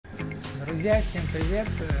Друзья, всем привет!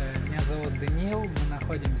 Меня зовут Даниил. Мы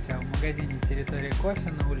находимся в магазине «Территория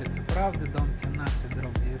кофе» на улице Правды, дом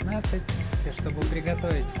 17/19. И чтобы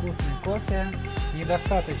приготовить вкусный кофе,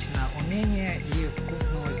 недостаточно умения и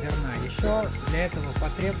вкусного зерна. Еще для этого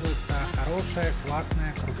потребуется хорошее,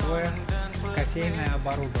 классное, крутое кофейное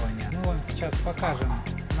оборудование. Мы вам сейчас покажем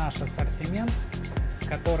наш ассортимент,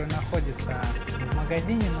 который находится в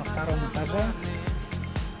магазине на втором этаже.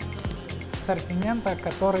 Ассортимента,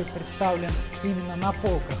 который представлен именно на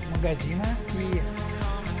полках магазина и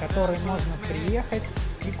который можно приехать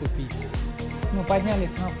и купить. Мы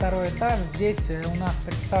поднялись на второй этаж. Здесь у нас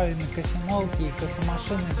представлены кофемолки и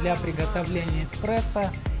кофемашины для приготовления эспрессо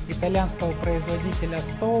итальянского производителя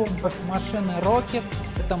Stone, кофемашины Rocket,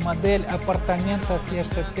 это модель апартамента с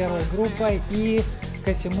 61 группой, и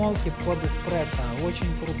кофемолки под эспрессо,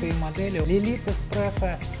 очень крутые модели. Лилит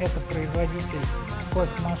эспрессо, это производитель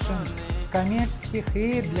кофемашин коммерческих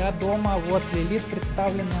и для дома. Вот Лилит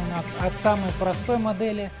представлена у нас от самой простой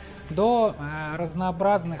модели до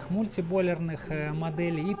разнообразных мультибойлерных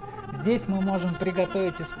моделей. И здесь мы можем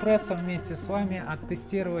приготовить эспрессо вместе с вами,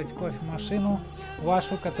 оттестировать кофемашину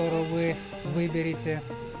вашу, которую вы выберете.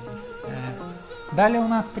 Далее у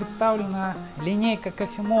нас представлена линейка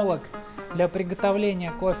кофемолок для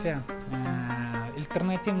приготовления кофе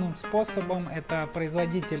альтернативным способом. Это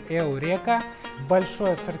производитель Eureka,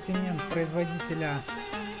 большой ассортимент производителя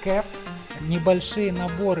КЕФ, небольшие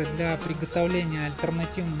наборы для приготовления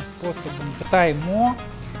альтернативным способом Таймо,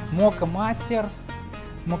 Мока Мастер.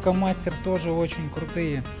 Мока Мастер тоже очень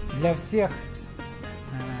крутые для всех.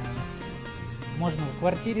 Можно в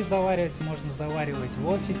квартире заваривать, можно заваривать в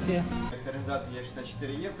офисе. Коферизатор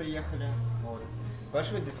E64E приехали. Вот.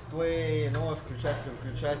 Большой дисплей, новый включатель,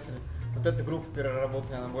 выключатель. Вот эта группа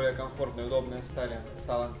переработана, она более комфортная, удобная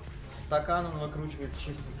стала. Стакан он выкручивается,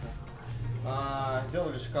 чистится.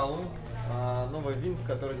 Сделали шкалу, новый винт,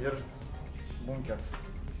 который держит бункер.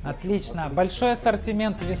 Отлично. Большой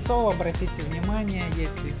ассортимент весов, обратите внимание,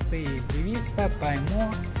 есть весы Vista,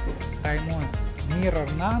 Таймо, Mirror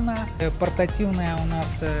Nano, портативная у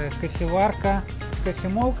нас кофеварка,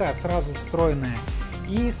 кофемолка сразу встроенная.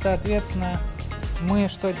 И, соответственно, мы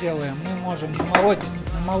что делаем? Мы можем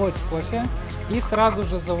намолоть кофе и сразу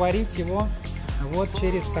же заварить его вот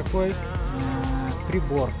через такой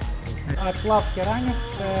прибор. От Lab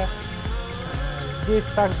Ceramics здесь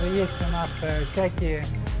также есть у нас всякие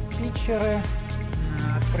питчеры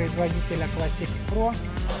от производителя Classics Pro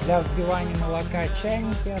для взбивания молока,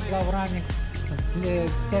 чайники от Lavramix,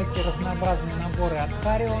 всякие разнообразные наборы от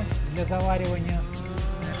Hario для заваривания,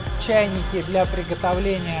 чайники для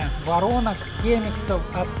приготовления воронок, кемиксов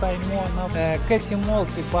от Таймо,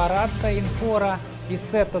 кофемолки Бараца Инфора из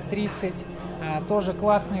сета 30. Тоже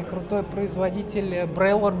классный, крутой производитель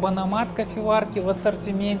Брейлор Баномат кофеварки в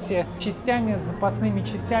ассортименте, частями, с запасными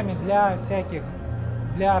частями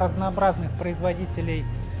для разнообразных производителей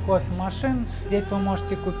кофемашин. Здесь вы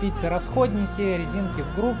можете купить расходники, резинки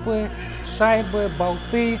в группы, шайбы,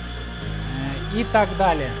 болты и так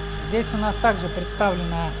далее. Здесь у нас также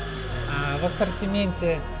представлена в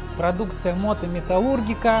ассортименте продукция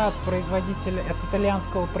мотометаллургика от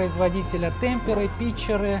итальянского производителя, темперы,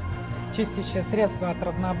 питчеры, чистящее средство от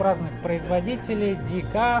разнообразных производителей,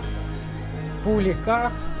 Дикаф,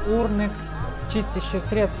 Пуликаф, Урникс, чистящее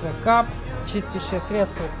средство Кап, чистящее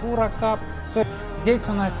средство Пуракап. Здесь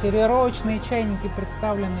у нас сервировочные чайники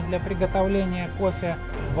представлены для приготовления кофе,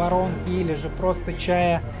 воронки или же просто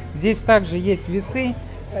чая. Здесь также есть весы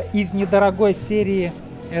из недорогой серии.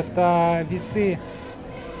 Это весы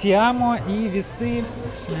Тиамо и весы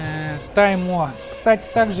Таймо. Кстати,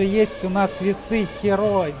 также есть у нас весы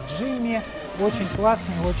Hero Jimmy. Очень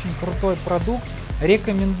классный, очень крутой продукт.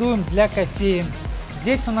 Рекомендуем для кофеин.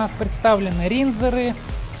 Здесь у нас представлены ринзеры,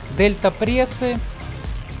 дельта-прессы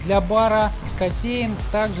для бара, кофеин,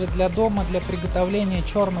 также для дома, для приготовления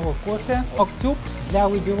черного кофе. Октюб для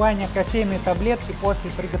выбивания кофейной таблетки после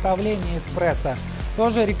приготовления эспрессо.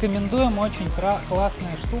 Тоже рекомендуем, очень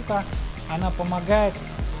классная штука. Она помогает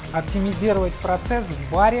оптимизировать процесс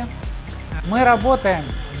в баре. Мы работаем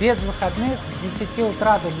без выходных с 10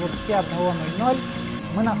 утра до 21:00.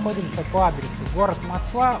 Мы находимся по адресу город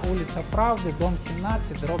Москва, улица Правды, дом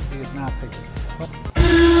 17/19.